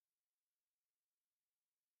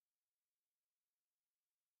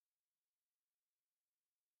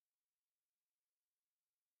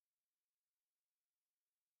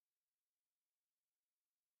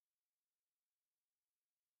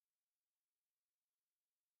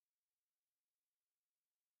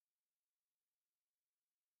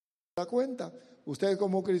da cuenta. Usted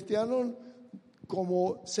como cristiano,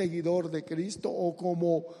 como seguidor de Cristo o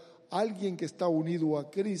como alguien que está unido a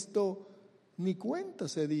Cristo, ni cuenta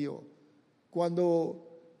se dio. Cuando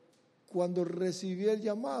recibí el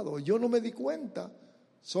llamado, yo no me di cuenta,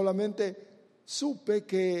 solamente supe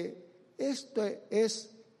que este es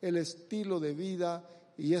el estilo de vida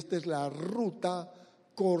y esta es la ruta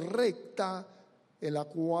correcta en la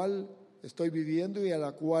cual estoy viviendo y a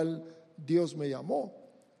la cual Dios me llamó.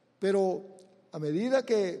 Pero a medida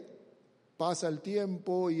que pasa el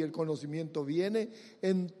tiempo y el conocimiento viene,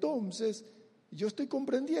 entonces yo estoy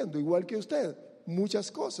comprendiendo, igual que usted,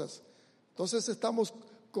 muchas cosas. Entonces estamos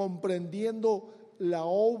comprendiendo la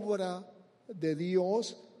obra de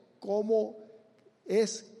Dios, cómo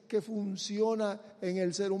es que funciona en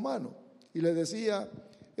el ser humano. Y le decía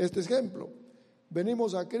este ejemplo: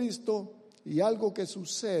 venimos a Cristo y algo que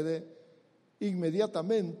sucede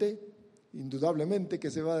inmediatamente, indudablemente que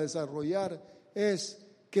se va a desarrollar, es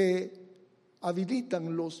que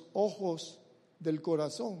habilitan los ojos del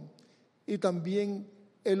corazón y también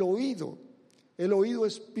el oído. El oído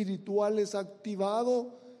espiritual es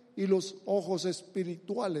activado y los ojos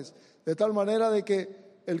espirituales, de tal manera de que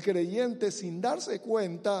el creyente, sin darse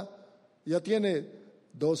cuenta, ya tiene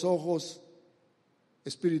 2 ojos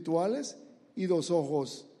espirituales y 2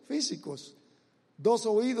 ojos físicos, 2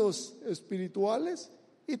 oídos espirituales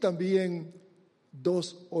y también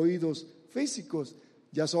 2 oídos físicos.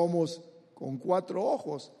 Ya somos con 4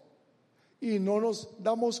 ojos y no nos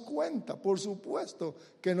damos cuenta. Por supuesto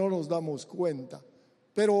que no nos damos cuenta,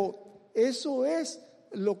 pero eso es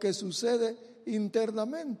lo que sucede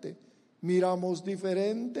internamente. Miramos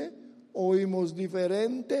diferente, oímos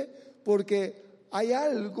diferente, porque hay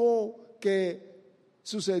algo que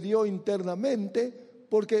sucedió internamente,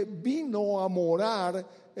 porque vino a morar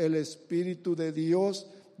el Espíritu de Dios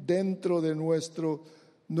dentro de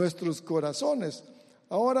nuestros corazones.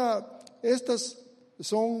 Ahora, estas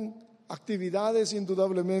son actividades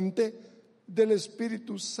indudablemente del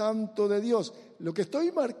Espíritu Santo de Dios. Lo que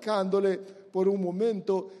estoy marcándole por un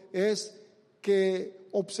momento es que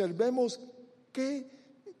observemos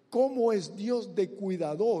cómo es Dios de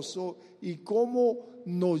cuidadoso y cómo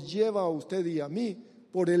nos lleva a usted y a mí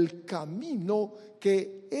por el camino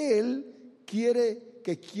que Él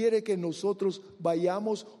quiere que nosotros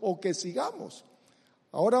vayamos o que sigamos.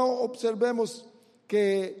 Ahora observemos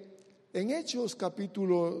que en Hechos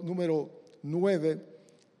capítulo número 9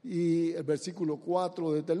 y el versículo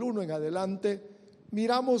 4, desde el 1 en adelante,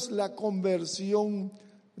 miramos la conversión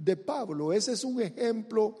de Pablo. Ese es un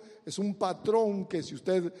ejemplo, es un patrón que si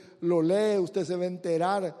usted lo lee, usted se va a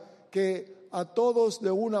enterar que a todos de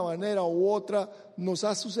una manera u otra nos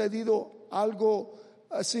ha sucedido algo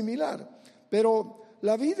similar. Pero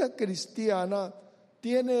la vida cristiana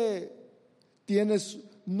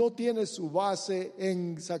no tiene su base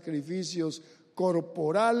en sacrificios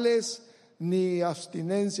corporales, ni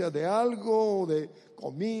abstinencia de algo, de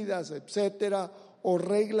comidas, etcétera, o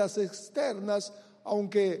reglas externas,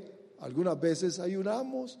 aunque algunas veces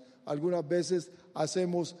ayunamos, algunas veces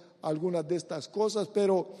hacemos algunas de estas cosas,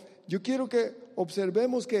 pero yo quiero que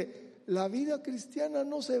observemos que la vida cristiana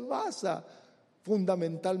no se basa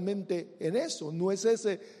fundamentalmente en eso,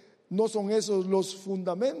 no son esos los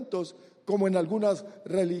fundamentos, como en algunas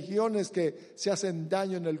religiones que se hacen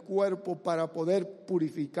daño en el cuerpo para poder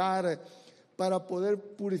purificar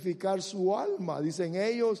su alma, dicen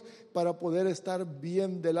ellos, para poder estar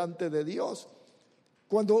bien delante de Dios.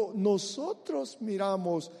 Cuando nosotros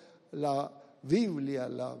miramos la Biblia,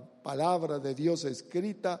 la palabra de Dios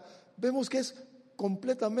escrita, vemos que es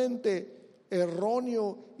completamente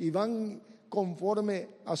erróneo y van conforme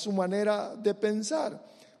a su manera de pensar.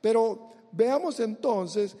 Pero veamos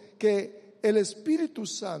entonces que el Espíritu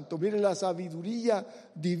Santo, mire, la sabiduría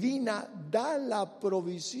divina da la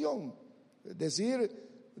provisión, es decir,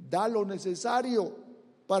 da lo necesario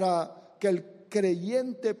para que el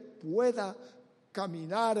creyente pueda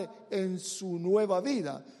caminar en su nueva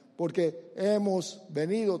vida, porque hemos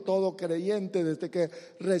venido todo creyente desde que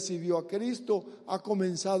recibió a Cristo, ha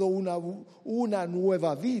comenzado una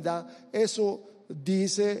nueva vida, eso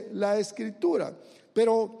dice la Escritura.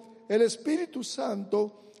 Pero el Espíritu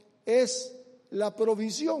Santo es la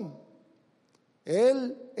provisión.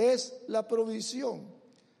 Él es la provisión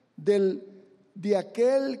de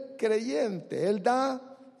aquel creyente. Él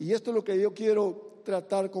da, y esto es lo que yo quiero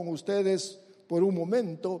tratar con ustedes por un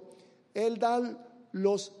momento, Él da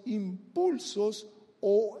los impulsos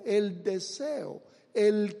o el deseo,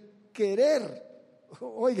 el querer.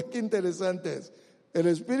 Oiga, qué interesante es. El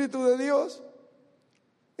Espíritu de Dios,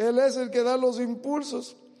 Él es el que da los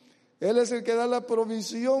impulsos, Él es el que da la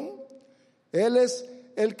provisión, Él es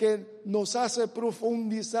el que nos hace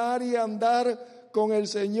profundizar y andar con el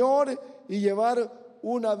Señor y llevar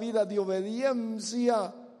una vida de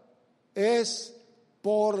obediencia, es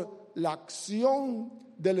por la acción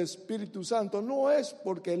del Espíritu Santo. No es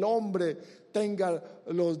porque el hombre tenga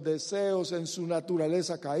los deseos en su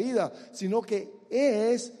naturaleza caída, sino que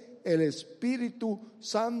es el Espíritu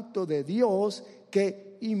Santo de Dios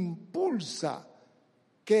que impulsa,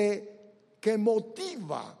 que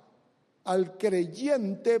motiva al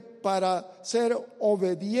creyente para ser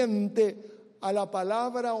obediente a la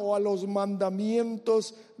palabra o a los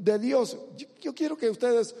mandamientos de Dios. Yo quiero que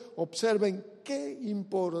ustedes observen qué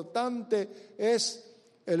importante es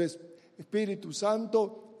el Espíritu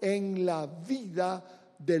Santo en la vida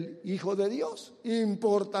del Hijo de Dios.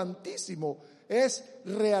 Importantísimo. Es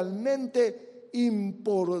realmente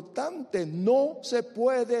importante. No se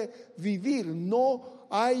puede vivir, no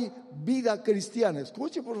hay vida cristiana.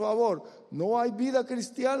 Escuche por favor, no hay vida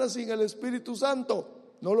cristiana sin el Espíritu Santo.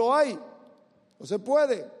 No lo hay. No se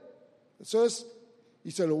puede. Eso es,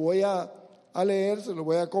 y se lo voy a leer, se lo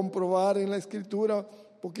voy a comprobar en la Escritura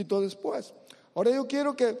un poquito después. Ahora yo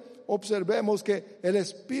quiero que observemos que el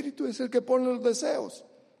Espíritu es el que pone los deseos.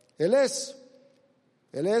 Él es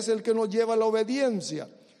el que nos lleva a la obediencia.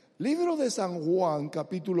 Libro de San Juan,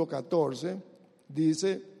 capítulo 14,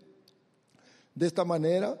 dice de esta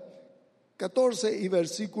manera, 14 y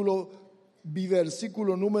versículo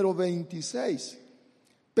número 26.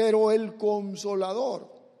 Pero el Consolador,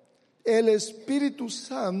 el Espíritu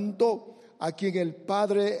Santo, a quien el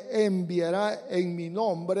Padre enviará en mi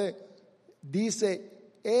nombre, dice,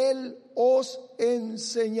 Él os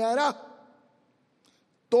enseñará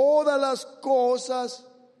todas las cosas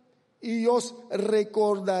y os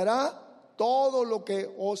recordará todo lo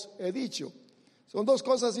que os he dicho. Son dos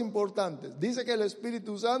cosas importantes. Dice que el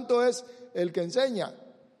Espíritu Santo es el que enseña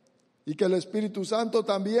y que el Espíritu Santo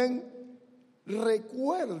también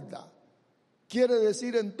recuerda. Quiere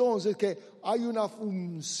decir entonces que hay una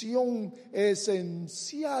función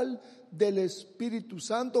esencial del Espíritu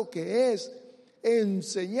Santo que es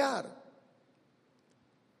enseñar.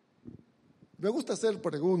 Me gusta hacer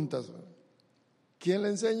preguntas. ¿Quién le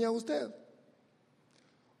enseña a usted?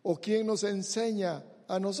 ¿O quién nos enseña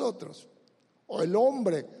a nosotros? ¿O el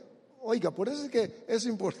hombre? Oiga, por eso es que es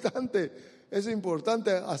importante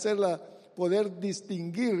poder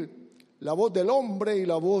distinguir la voz del hombre y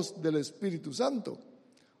la voz del Espíritu Santo.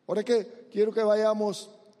 Ahora que quiero que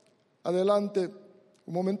vayamos adelante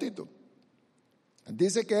un momentito.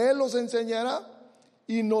 Dice que Él nos enseñará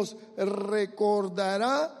y nos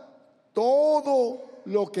recordará todo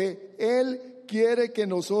lo que Él quiere que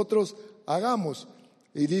nosotros hagamos.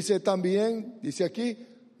 Y dice también, dice aquí,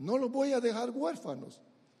 no los voy a dejar huérfanos.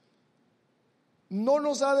 No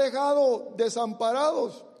nos ha dejado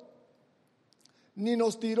desamparados. Ni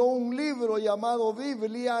nos tiró un libro llamado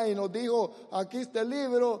Biblia y nos dijo, aquí está el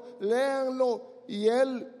libro, léanlo,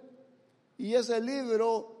 y ese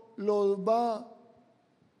libro los va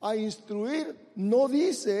a instruir. No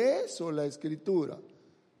dice eso la Escritura.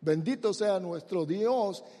 Bendito sea nuestro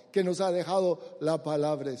Dios que nos ha dejado la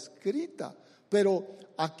palabra escrita. Pero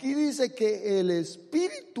aquí dice que el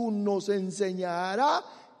Espíritu nos enseñará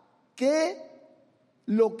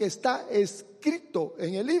lo que está escrito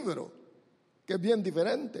en el libro, que es bien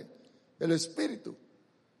diferente, el Espíritu.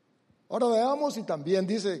 Ahora veamos, y también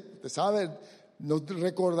dice, usted sabe, nos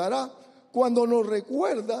recordará. Cuando nos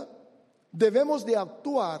recuerda, debemos de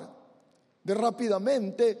actuar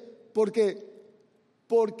rápidamente porque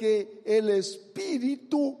el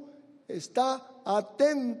Espíritu está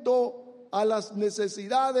atento a las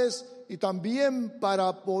necesidades y también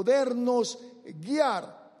para podernos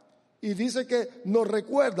guiar. Y dice que nos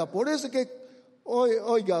recuerda. Por eso que,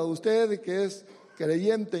 oiga, usted que es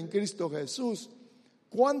creyente en Cristo Jesús,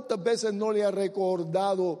 ¿cuántas veces no le ha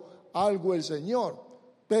recordado algo el Señor?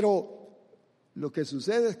 Pero lo que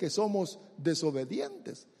sucede es que somos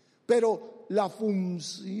desobedientes. Pero la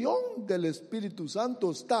función del Espíritu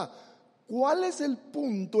Santo está. ¿Cuál es el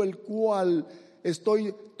punto el cual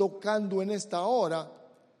estoy tocando en esta hora?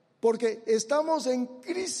 Porque estamos en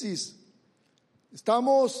crisis.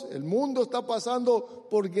 El mundo está pasando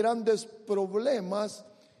por grandes problemas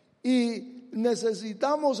y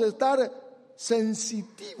necesitamos estar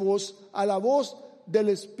sensitivos a la voz del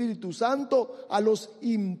Espíritu Santo, a los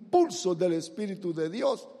impulsos del Espíritu de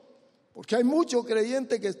Dios. Porque hay mucho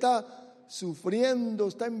creyente que está sufriendo,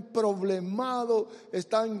 está problemado,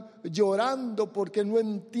 están llorando porque no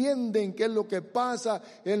entienden qué es lo que pasa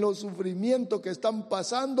en los sufrimientos que están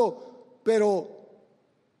pasando. Pero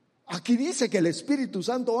aquí dice que el Espíritu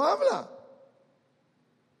Santo habla.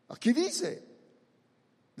 Aquí dice,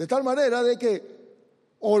 de tal manera de que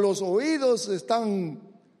o los oídos están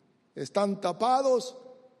tapados,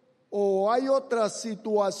 o hay otras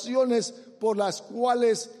situaciones por las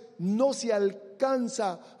cuales no se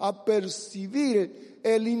alcanza a percibir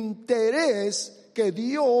el interés que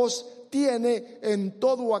Dios tiene en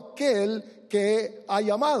todo aquel que ha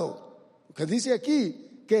llamado. Que dice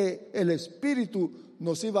aquí que el Espíritu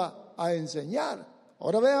nos iba a enseñar.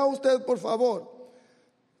 Ahora vea usted, por favor.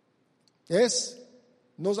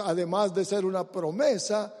 Además de ser una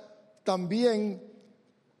promesa, también,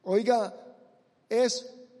 oiga,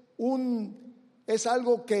 es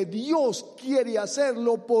algo que Dios quiere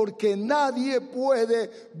hacerlo, porque nadie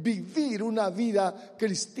puede vivir una vida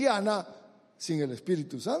cristiana sin el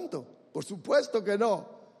Espíritu Santo. Por supuesto que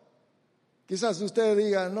no. Quizás usted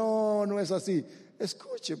diga, no es así.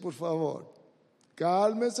 Escuche, por favor,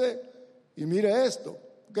 cálmese y mire esto.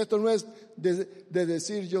 Que esto no es de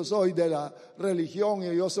decir yo soy de la religión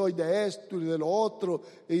y yo soy de esto y de lo otro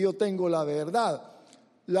y yo tengo la verdad.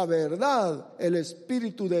 La verdad, el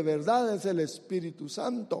Espíritu de verdad es el Espíritu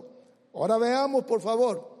Santo. Ahora veamos, por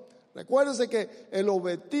favor. Recuérdense que el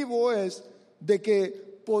objetivo es de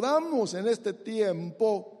que podamos en este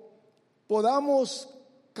tiempo, podamos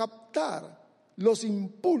captar los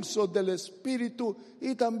impulsos del Espíritu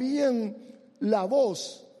y también la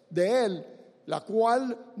voz de Él, la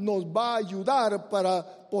cual nos va a ayudar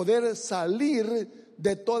para poder salir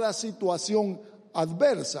de toda situación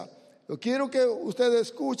adversa. Yo quiero que usted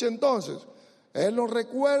escuche entonces. Él nos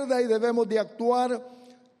recuerda y debemos de actuar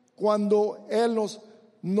cuando Él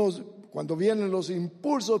cuando vienen los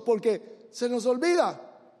impulsos, porque se nos olvida.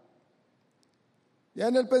 Ya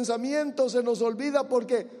en el pensamiento se nos olvida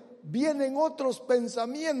porque vienen otros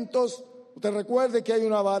pensamientos. Usted recuerde que hay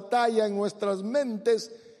una batalla en nuestras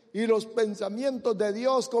mentes y los pensamientos de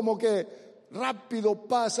Dios como que rápido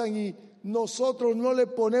pasan y nosotros no le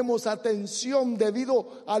ponemos atención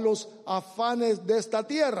debido a los afanes de esta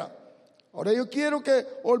tierra. Ahora yo quiero que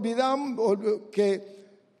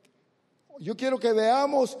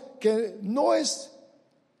veamos que no es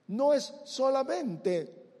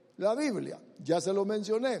solamente la Biblia. Ya se lo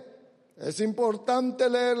mencioné. Es importante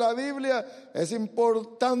leer la Biblia, es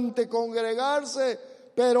importante congregarse,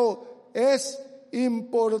 pero es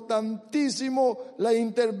importantísimo la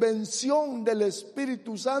intervención del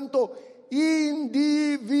Espíritu Santo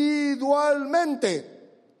individualmente.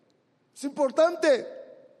 Es importante.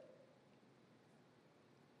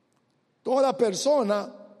 Toda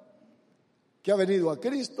persona que ha venido a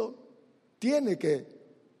Cristo tiene que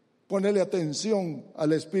ponerle atención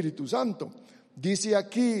al Espíritu Santo. Dice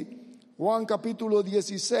aquí Juan capítulo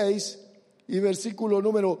 16 y versículo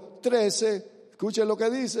número 13, escuchen lo que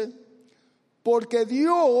dice. Porque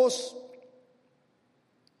Dios,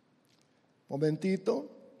 momentito,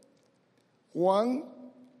 Juan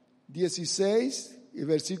 16 y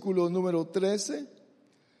versículo número 13,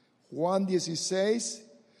 Juan 16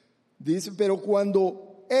 dice, pero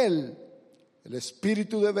cuando Él, el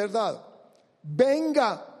Espíritu de verdad,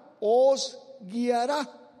 venga, os guiará.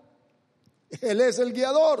 Él es el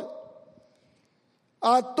guiador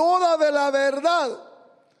a toda de la verdad,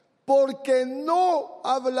 porque no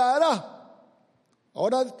hablará.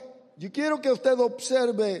 Ahora, yo quiero que usted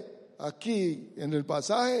observe aquí en el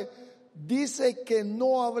pasaje, dice que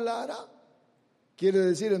no hablará. Quiere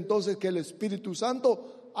decir entonces que el Espíritu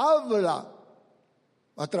Santo habla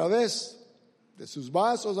a través de sus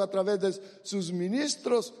vasos, a través de sus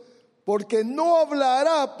ministros, porque no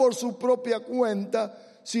hablará por su propia cuenta,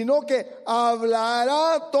 sino que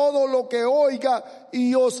hablará todo lo que oiga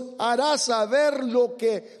y os hará saber lo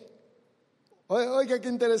que, oiga qué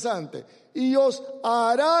interesante, y os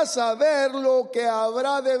hará saber lo que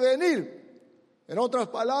habrá de venir. En otras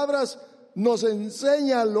palabras, nos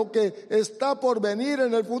enseña lo que está por venir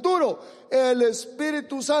en el futuro. El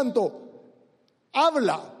Espíritu Santo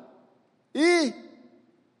habla y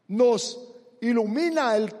nos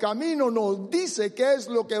ilumina el camino, nos dice qué es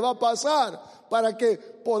lo que va a pasar para que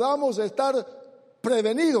podamos estar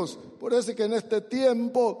prevenidos. Por eso que en este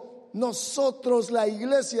tiempo nosotros, la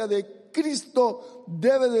iglesia de Cristo,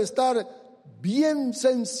 debe de estar bien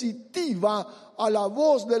sensitiva a la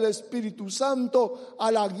voz del Espíritu Santo, a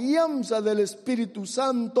la guianza del Espíritu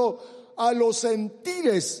Santo, a los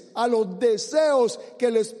sentires, a los deseos que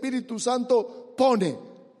el Espíritu Santo pone.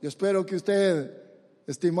 Yo espero que usted,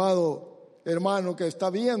 estimado hermano que está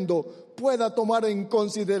viendo, pueda tomar en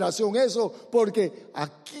consideración eso, porque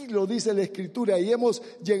aquí lo dice la Escritura y hemos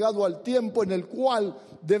llegado al tiempo en el cual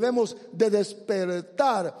debemos de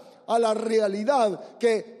despertar a la realidad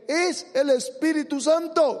que es el Espíritu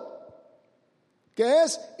Santo, que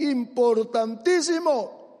es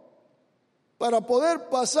importantísimo para poder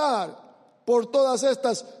pasar por todas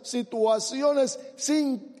estas situaciones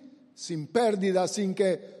sin pérdida, sin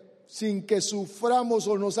que suframos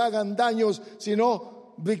o nos hagan daños,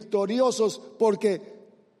 sino victoriosos, porque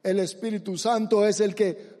el Espíritu Santo es el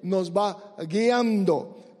que nos va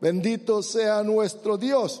guiando. Bendito sea nuestro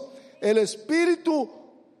Dios. El Espíritu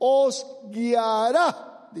os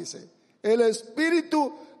guiará, dice. El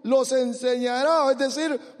Espíritu los enseñará, es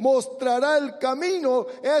decir, mostrará el camino.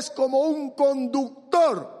 Es como un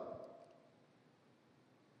conductor.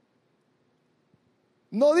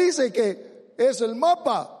 No dice que es el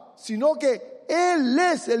mapa, sino que Él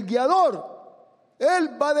es el guiador.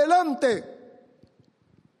 Él va adelante.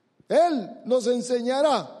 Él nos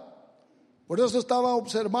enseñará. Por eso estaba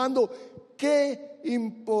observando qué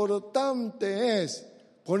importante es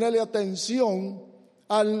ponerle atención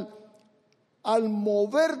al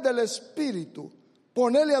mover del Espíritu,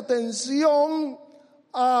 ponerle atención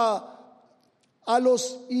a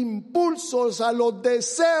los impulsos, a los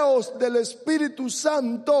deseos del Espíritu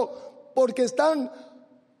Santo, porque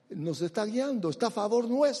nos está guiando, está a favor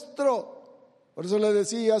nuestro. Por eso le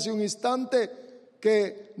decía hace un instante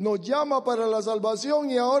que nos llama para la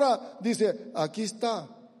salvación y ahora dice, aquí está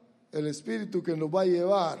el Espíritu que nos va a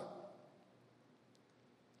llevar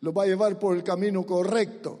por el camino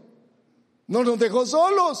correcto. No nos dejó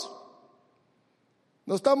solos,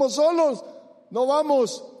 no estamos solos, no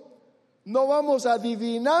vamos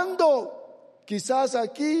adivinando, quizás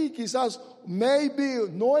aquí, quizás maybe,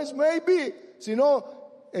 no es maybe, sino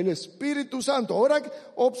el Espíritu Santo. Ahora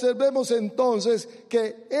observemos entonces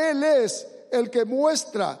que Él es el que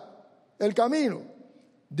muestra el camino.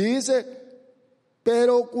 Dice,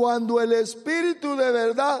 pero cuando el Espíritu de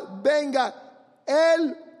verdad venga,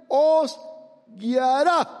 Él os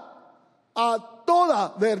guiará a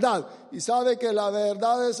toda verdad. Y sabe que la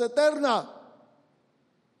verdad es eterna.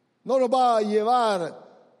 No nos va a llevar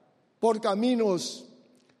por caminos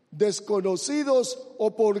desconocidos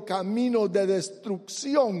o por caminos de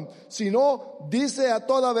destrucción, sino dice a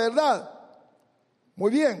toda verdad.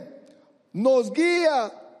 Muy bien. Nos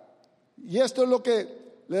guía, y esto es lo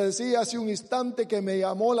que le decía hace un instante que me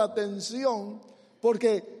llamó la atención,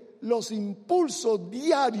 porque los impulsos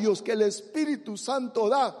diarios que el Espíritu Santo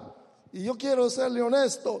da, y yo quiero serle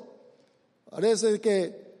honesto, parece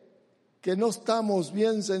que no estamos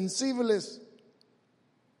bien sensibles,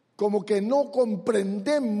 como que no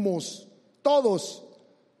comprendemos todos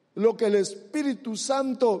lo que el Espíritu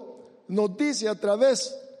Santo nos dice a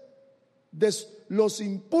través de los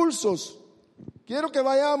impulsos. Quiero que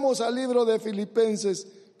vayamos al libro de Filipenses,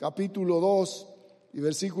 capítulo 2 y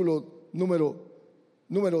versículo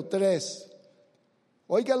número 3.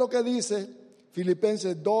 Oiga lo que dice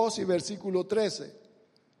Filipenses 2 y versículo 13.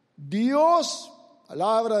 Dios,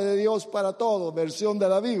 palabra de Dios para todos, versión de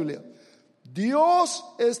la Biblia. Dios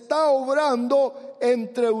está obrando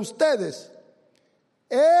entre ustedes.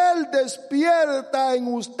 Él despierta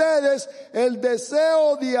en ustedes el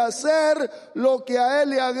deseo de hacer lo que a Él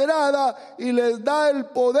le agrada y les da el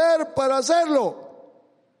poder para hacerlo.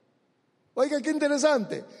 Oiga, qué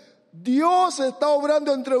interesante. Dios está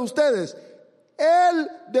obrando entre ustedes.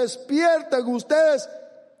 Él despierta en ustedes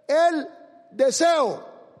el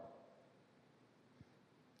deseo.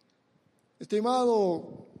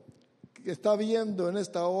 Estimado que está viendo en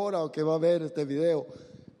esta hora o que va a ver este video,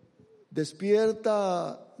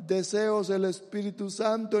 ¿despierta deseos el Espíritu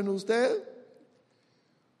Santo en usted?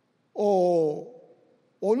 ¿O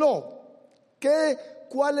no?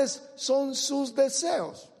 ¿Cuáles son sus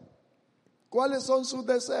deseos? ¿Cuáles son sus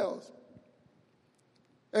deseos?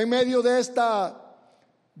 En medio de esta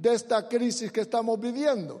crisis que estamos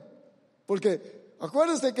viviendo. Porque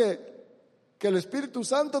acuérdense que el Espíritu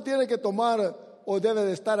Santo tiene que tomar o debe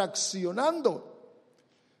de estar accionando.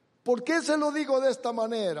 ¿Por qué se lo digo de esta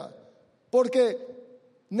manera?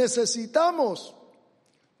 Porque necesitamos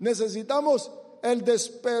el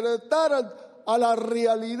despertar a la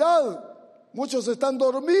realidad. Muchos están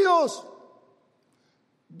dormidos.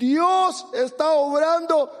 Dios está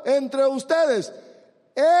obrando entre ustedes.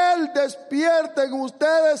 Él despierta en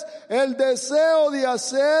ustedes el deseo de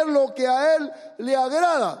hacer lo que a Él le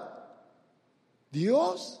agrada.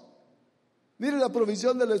 Dios, mire la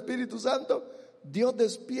provisión del Espíritu Santo. Dios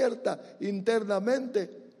despierta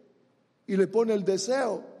internamente y le pone el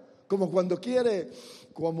deseo, como cuando quiere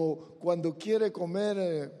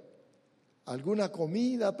comer alguna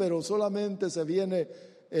comida, pero solamente se viene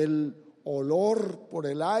el olor por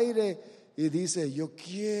el aire y dice, yo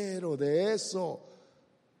quiero de eso.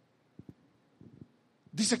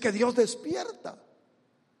 Dice que Dios despierta,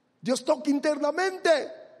 Dios toca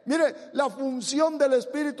internamente. Mire la función del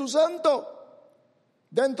Espíritu Santo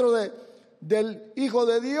dentro del Hijo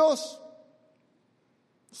de Dios.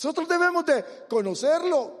 Nosotros debemos de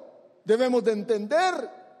conocerlo, debemos de entender.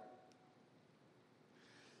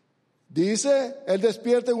 Dice, Él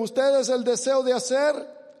despierta en ustedes el deseo de hacer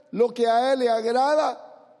lo que a Él le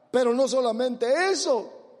agrada, pero no solamente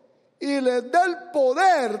eso, y les da el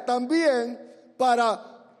poder también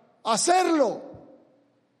para hacerlo.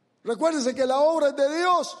 Recuérdense que la obra es de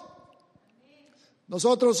Dios.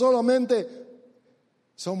 Nosotros solamente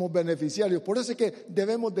somos beneficiarios. Por eso es que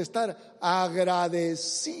debemos de estar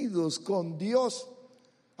agradecidos con Dios,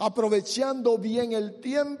 aprovechando bien el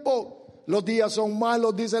tiempo. Los días son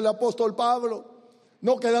malos, dice el apóstol Pablo,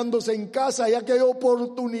 no quedándose en casa, ya que hay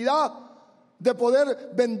oportunidad de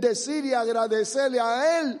poder bendecir y agradecerle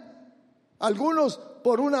a Él. Algunos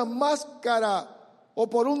por una máscara o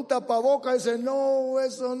por un tapaboca dicen, no,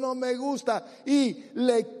 eso no me gusta, y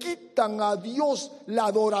le quitan a Dios la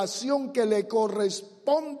adoración que le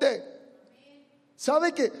corresponde.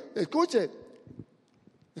 ¿Sabe que? Escuche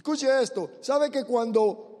esto, ¿sabe que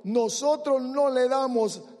cuando nosotros no le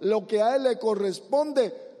damos lo que a Él le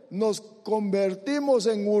corresponde, nos convertimos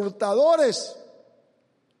en hurtadores?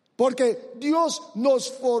 Porque Dios nos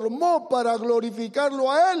formó para glorificarlo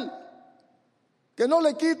a Él. Que no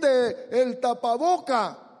le quite el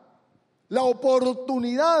tapaboca, la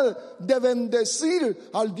oportunidad de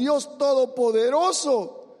bendecir al Dios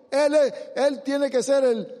Todopoderoso. Él tiene que ser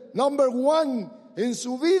el number one en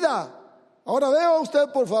su vida. Ahora vea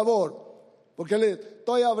usted, por favor, porque le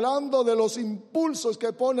estoy hablando de los impulsos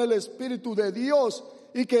que pone el Espíritu de Dios,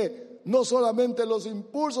 y que no solamente los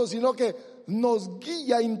impulsos, sino que nos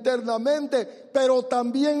guía internamente, pero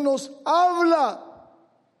también nos habla.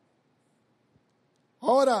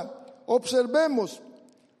 Ahora, observemos,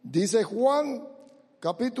 dice Juan,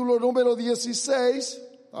 capítulo número 16,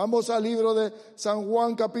 vamos al libro de San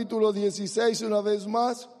Juan, capítulo 16, una vez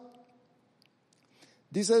más.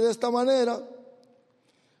 Dice de esta manera,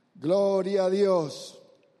 gloria a Dios,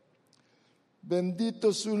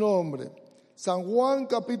 bendito su nombre. San Juan,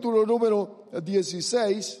 capítulo número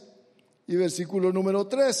 16 y versículo número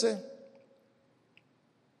 13.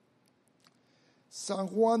 San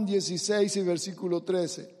Juan 16 y versículo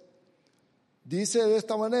 13. Dice de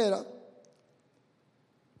esta manera,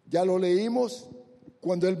 ya lo leímos,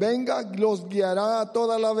 cuando Él venga los guiará a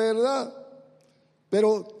toda la verdad,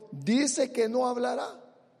 pero dice que no hablará,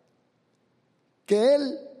 que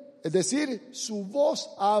Él, es decir, su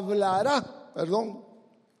voz hablará,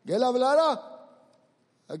 que Él hablará.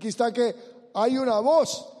 Aquí está que hay una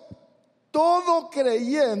voz. Todo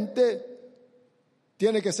creyente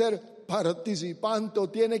tiene que ser participante,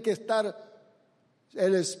 tiene que estar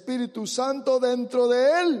el Espíritu Santo dentro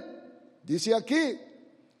de él. Dice aquí,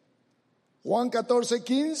 Juan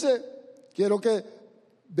 14:15, quiero que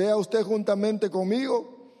vea usted juntamente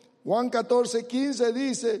conmigo. Juan 14:15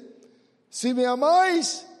 dice, si me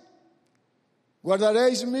amáis,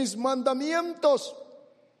 guardaréis mis mandamientos.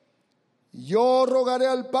 Yo rogaré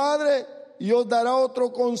al Padre y os dará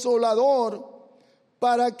otro consolador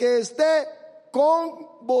para que esté con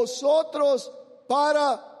vosotros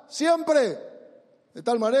para siempre. De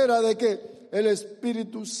tal manera de que el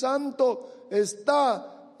Espíritu Santo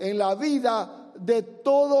está en la vida de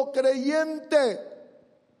todo creyente,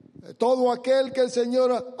 de todo aquel que el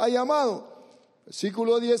Señor ha llamado.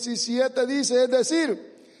 Versículo 17 dice, es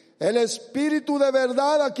decir, el Espíritu de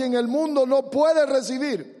verdad a quien el mundo no puede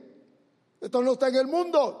recibir. Esto no está en el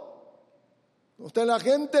mundo. Usted, la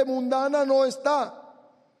gente mundana no está.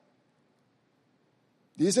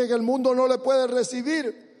 Dice que el mundo no le puede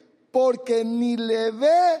recibir porque ni le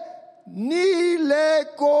ve ni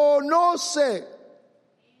le conoce.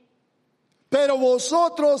 Pero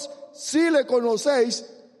vosotros sí le conocéis.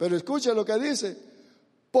 Pero escuche lo que dice.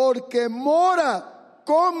 Porque mora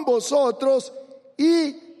con vosotros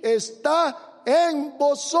y está en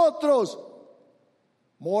vosotros.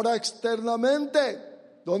 Mora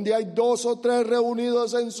externamente, donde hay 2 o 3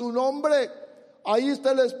 reunidos en su nombre. Ahí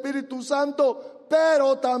está el Espíritu Santo,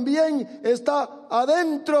 pero también está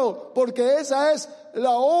adentro, porque esa es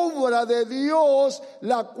la obra de Dios,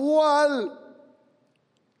 la cual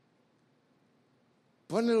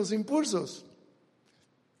pone los impulsos,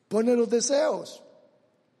 pone los deseos,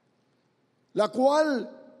 la cual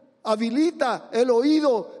habilita el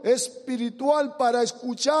oído espiritual para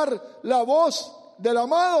escuchar la voz del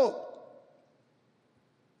amado.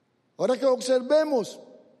 Ahora que observemos,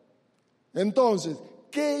 entonces,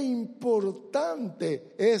 qué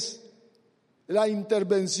importante es la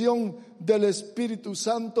intervención del Espíritu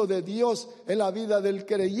Santo de Dios en la vida del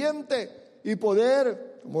creyente y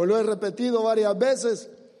poder, como lo he repetido varias veces,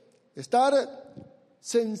 estar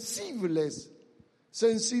sensibles,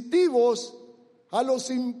 sensitivos a los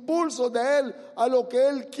impulsos de Él, a lo que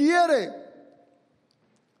Él quiere.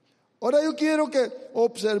 Ahora yo quiero que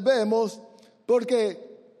observemos, porque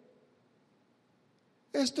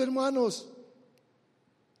esto, hermanos,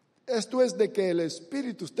 esto es de que el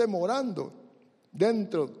Espíritu esté morando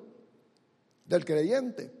dentro del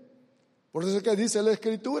creyente. Por eso es que dice la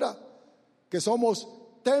Escritura que somos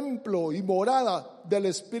templo y morada del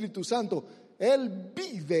Espíritu Santo. Él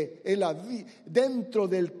vive dentro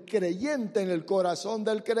del creyente, en el corazón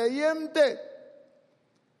del creyente.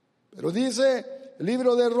 Pero dice el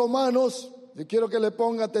libro de Romanos, y quiero que le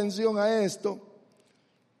ponga atención a esto.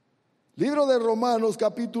 Libro de Romanos,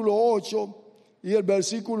 capítulo 8 y el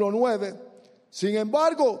versículo 9. Sin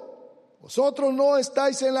embargo, vosotros no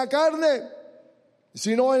estáis en la carne,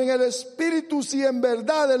 sino en el Espíritu, si en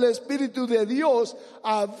verdad el Espíritu de Dios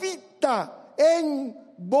habita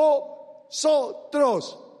en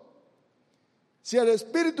vosotros. Si el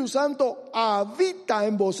Espíritu Santo habita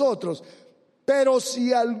en vosotros, pero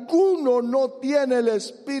si alguno no tiene el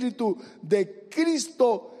Espíritu de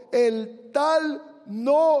Cristo, el tal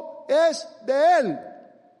no es de Él.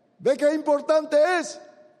 ¿Ve qué importante es?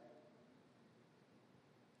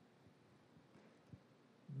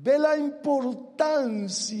 ¿Ve la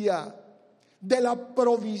importancia de la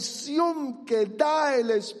provisión que da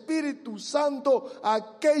el Espíritu Santo a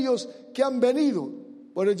aquellos que han venido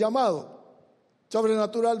por el llamado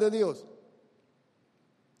sobrenatural de Dios?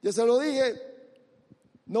 Ya se lo dije,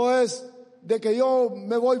 no es de que yo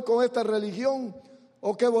me voy con esta religión,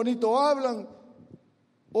 o qué bonito hablan,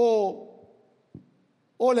 o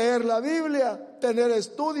leer la Biblia, tener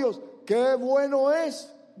estudios, qué bueno es,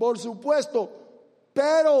 por supuesto,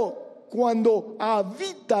 pero cuando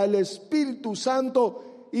habita el Espíritu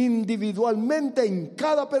Santo individualmente en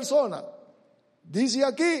cada persona, dice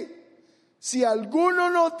aquí, si alguno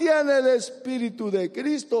no tiene el Espíritu de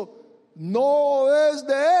Cristo, no es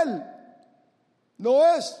de Él, no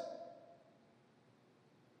es.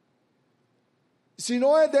 Si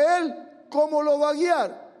no es de Él, ¿cómo lo va a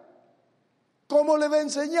guiar? ¿Cómo le va a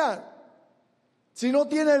enseñar? Si no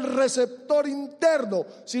tiene el receptor interno,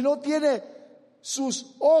 si no tiene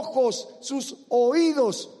sus ojos, sus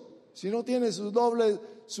oídos, si no tiene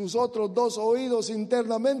sus otros dos oídos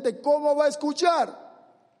internamente, ¿cómo va a escuchar?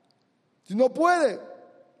 Si no puede.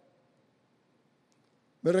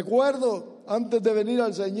 Me recuerdo, antes de venir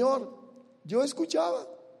al Señor, yo escuchaba,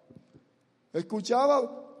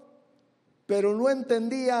 pero no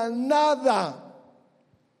entendía nada,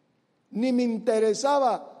 ni me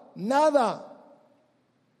interesaba nada.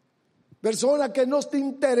 Persona que no esté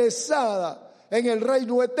interesada en el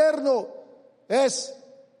reino eterno es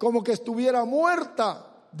como que estuviera muerta,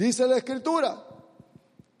 dice la Escritura.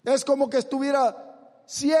 Es como que estuviera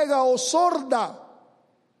ciega o sorda.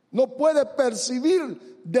 No puede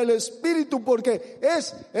percibir del Espíritu, porque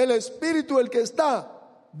es el Espíritu el que está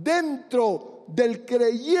dentro del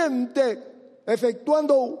creyente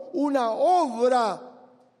efectuando una obra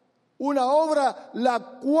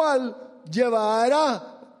la cual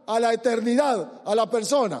llevará a la eternidad a la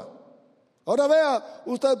persona. Ahora vea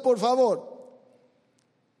usted, por favor,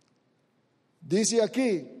 dice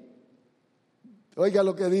aquí, oiga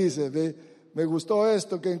lo que dice, me gustó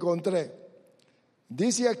esto que encontré.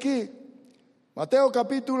 Dice aquí, Mateo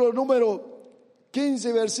capítulo número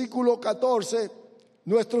 15, versículo 14,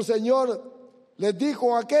 nuestro Señor les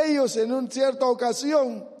dijo a aquellos en una cierta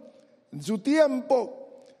ocasión, en su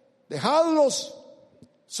tiempo, dejadlos,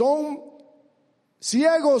 son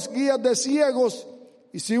ciegos, guías de ciegos,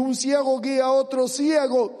 y si un ciego guía a otro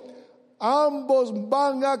ciego, ambos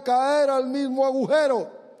van a caer al mismo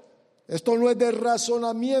agujero. Esto no es de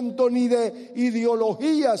razonamiento ni de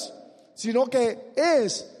ideologías, sino que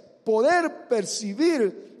es poder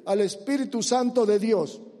percibir al Espíritu Santo de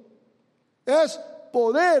Dios. Es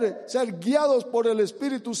poder ser guiados por el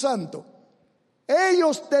Espíritu Santo.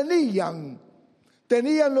 Ellos tenían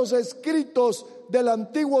los escritos del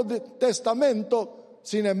Antiguo Testamento,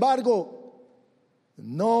 sin embargo,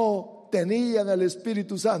 no tenían el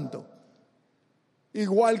Espíritu Santo.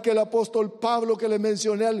 Igual que el apóstol Pablo que le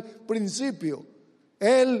mencioné al principio,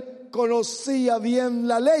 él conocía bien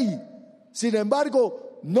la ley, sin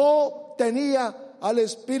embargo, no tenía al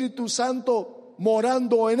Espíritu Santo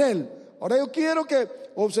morando en él. Ahora yo quiero que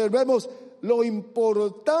observemos lo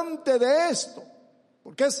importante de esto,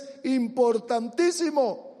 porque es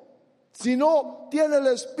importantísimo. Si no tiene el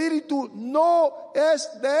Espíritu, no es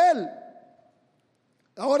de él.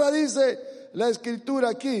 Ahora dice la Escritura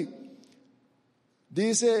aquí,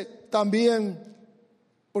 dice también,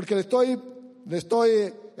 porque le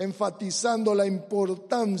estoy enfatizando la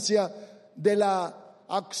importancia de la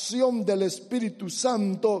acción del Espíritu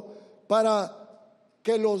Santo para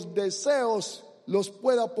que los deseos los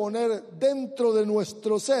pueda poner dentro de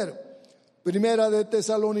nuestro ser. Primera de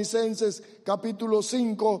Tesalonicenses capítulo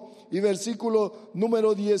 5 y versículo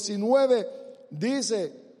número 19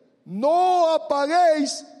 dice: no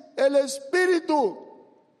apaguéis el espíritu.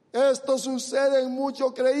 Esto sucede en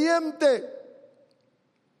mucho creyente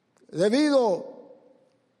debido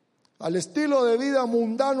al estilo de vida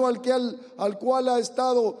mundano al cual ha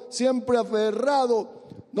estado siempre aferrado.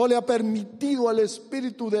 No le ha permitido al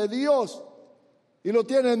Espíritu de Dios y lo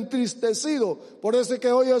tiene entristecido. Por eso es que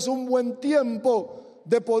hoy es un buen tiempo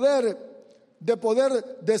de poder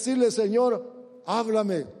decirle: Señor,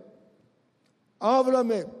 háblame,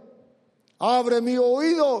 abre mi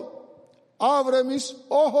oído, abre mis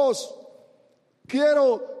ojos.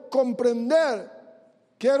 Quiero comprender,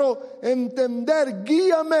 quiero entender,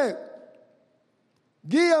 guíame,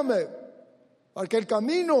 para que el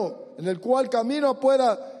camino en el cual camino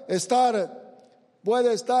pueda estar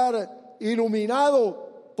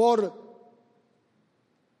iluminado por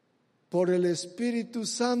el Espíritu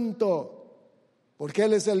Santo, porque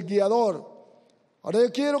Él es el guiador. Ahora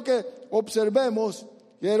yo quiero que observemos,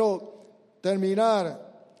 quiero terminar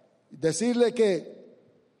y decirle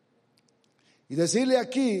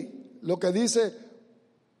aquí lo que dice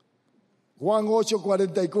Juan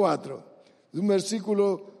 8:44, es un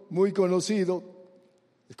versículo muy conocido.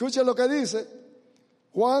 Escuchen lo que dice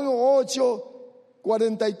Juan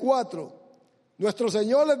 8:44. Nuestro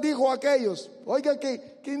Señor les dijo a aquellos, oiga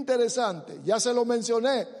qué interesante, ya se lo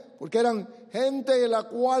mencioné, porque eran gente en la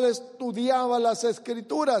cual estudiaba las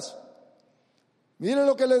Escrituras. Miren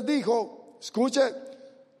lo que les dijo, escuche: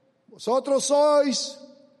 vosotros sois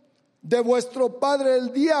de vuestro padre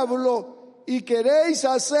el diablo y queréis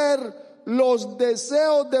hacer los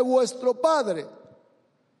deseos de vuestro padre.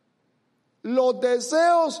 Los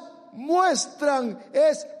deseos muestran,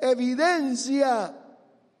 es evidencia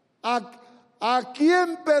a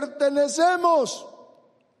quién pertenecemos.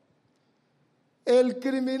 El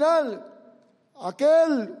criminal,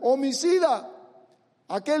 aquel homicida,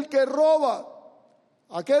 aquel que roba,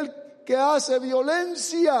 aquel que hace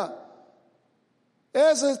violencia,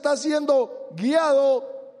 ese está siendo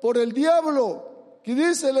guiado por el diablo. Y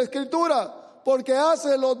dice la Escritura, porque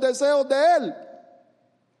hace los deseos de él.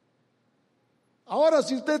 Ahora,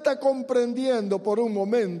 si usted está comprendiendo por un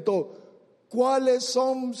momento cuáles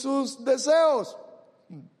son sus deseos,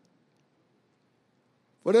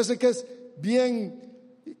 por eso es que es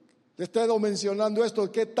bien, le estoy mencionando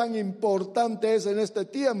esto, qué tan importante es en este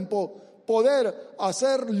tiempo poder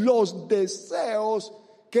hacer los deseos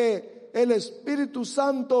que el Espíritu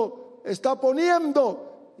Santo está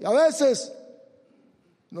poniendo. Y a veces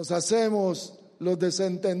nos hacemos los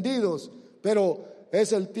desentendidos, pero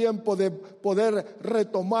es el tiempo de poder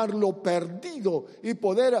retomar lo perdido y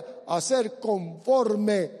poder hacer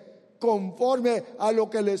conforme a lo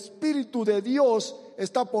que el Espíritu de Dios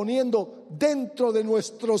está poniendo dentro de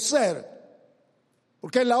nuestro ser.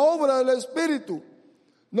 Porque en la obra del Espíritu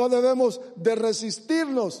no debemos de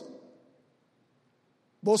resistirnos.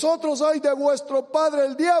 Vosotros sois de vuestro padre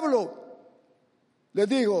el diablo, les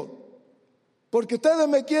digo, porque ustedes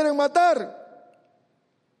me quieren matar.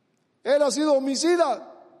 Él ha sido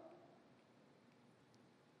homicida.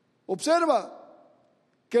 Observa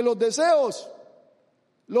que los deseos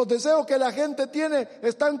que la gente tiene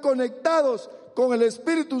están conectados con el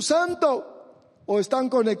Espíritu Santo o están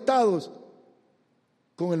conectados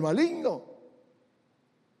con el maligno.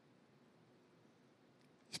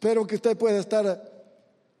 Espero que usted pueda estar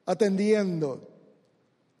atendiendo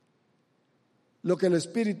lo que el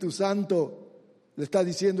Espíritu Santo le está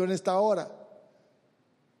diciendo en esta hora.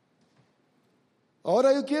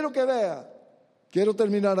 Ahora yo quiero que vea, quiero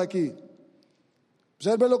terminar aquí.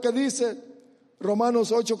 Observe lo que dice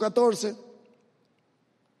Romanos 8:14.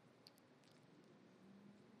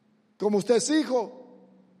 Como usted es hijo,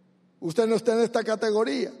 usted no está en esta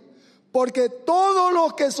categoría. Porque todos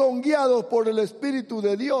los que son guiados por el Espíritu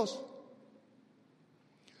de Dios,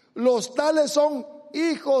 los tales son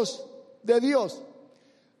hijos de Dios.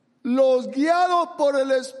 Los guiados por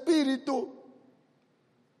el Espíritu,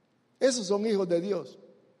 esos son hijos de Dios.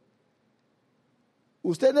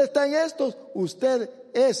 Usted no está en estos, usted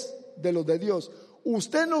es de los de Dios.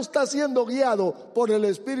 Usted no está siendo guiado por el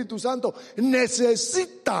Espíritu Santo,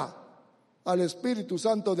 necesita al Espíritu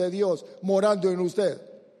Santo de Dios morando en usted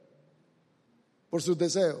por sus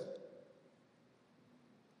deseos.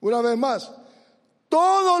 Una vez más,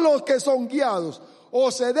 todos los que son guiados o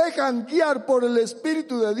se dejan guiar por el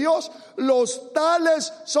Espíritu de Dios, los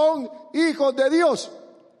tales son hijos de Dios.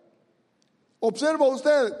 Observa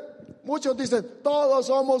usted, muchos dicen, todos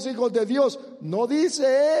somos hijos de Dios. No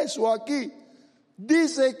dice eso aquí.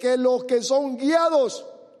 dice que los que son guiados,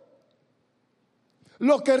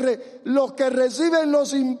 los que reciben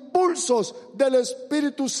los impulsos del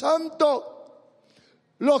Espíritu Santo,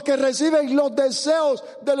 los que reciben los deseos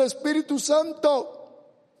del Espíritu Santo,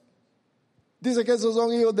 dice que esos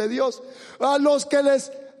son hijos de Dios. A los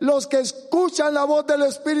que escuchan la voz del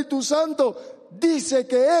Espíritu Santo, dice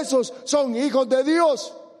que esos son hijos de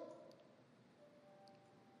Dios.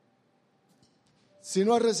 Si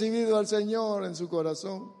no ha recibido al Señor en su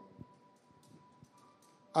corazón,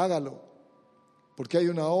 hágalo, porque hay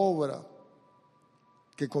una obra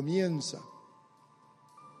que comienza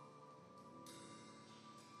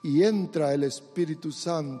y entra el Espíritu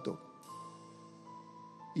Santo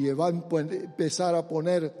y va a empezar a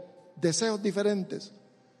poner deseos diferentes.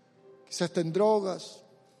 Quizás está en drogas,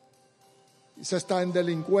 quizás está en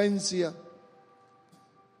delincuencia.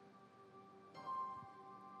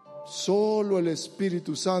 Solo el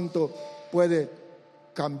Espíritu Santo puede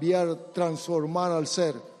cambiar, transformar al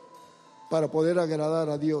ser para poder agradar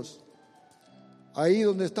a Dios. Ahí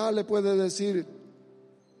donde está le puede decir: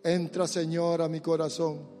 entra, Señor, a mi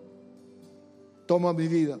corazón, toma mi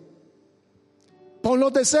vida. Pon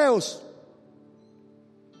los deseos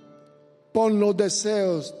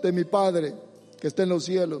de mi Padre que está en los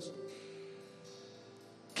cielos.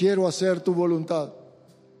 Quiero hacer tu voluntad.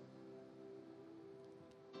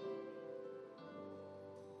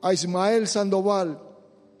 A Ismael Sandoval,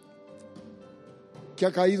 que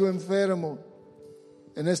ha caído enfermo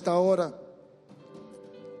en esta hora,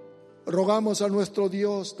 rogamos a nuestro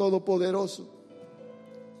Dios Todopoderoso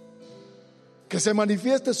que se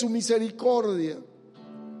manifieste su misericordia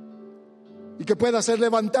y que pueda ser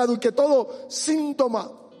levantado, y que todo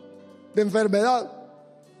síntoma de enfermedad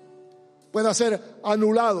pueda ser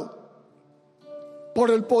anulado por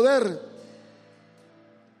el poder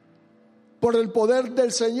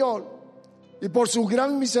del Señor y por su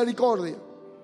gran misericordia.